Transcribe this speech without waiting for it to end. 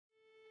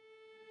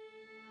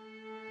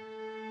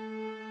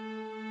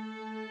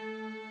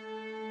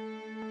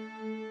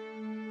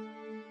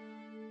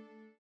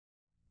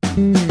We,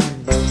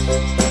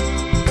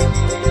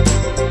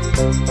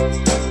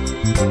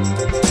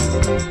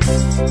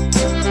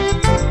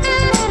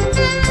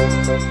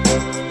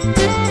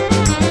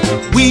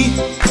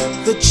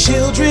 the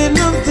children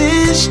of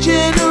this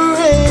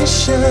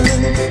generation,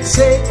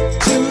 say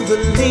to the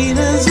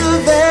leaders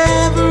of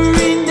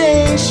every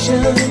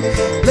nation,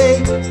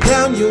 lay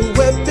down your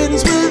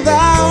weapons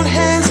without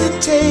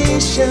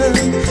hesitation.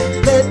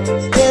 Let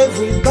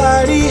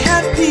everybody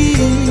have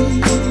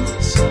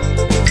peace.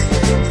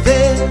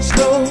 There's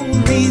no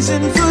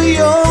reason for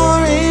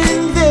your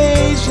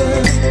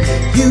invasion.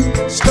 You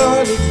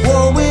started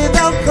war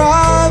without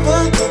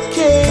provocation.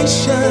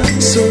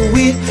 So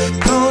we're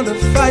gonna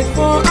fight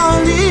for our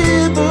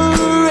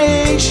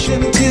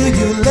liberation till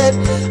you let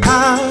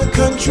our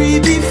country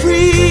be free.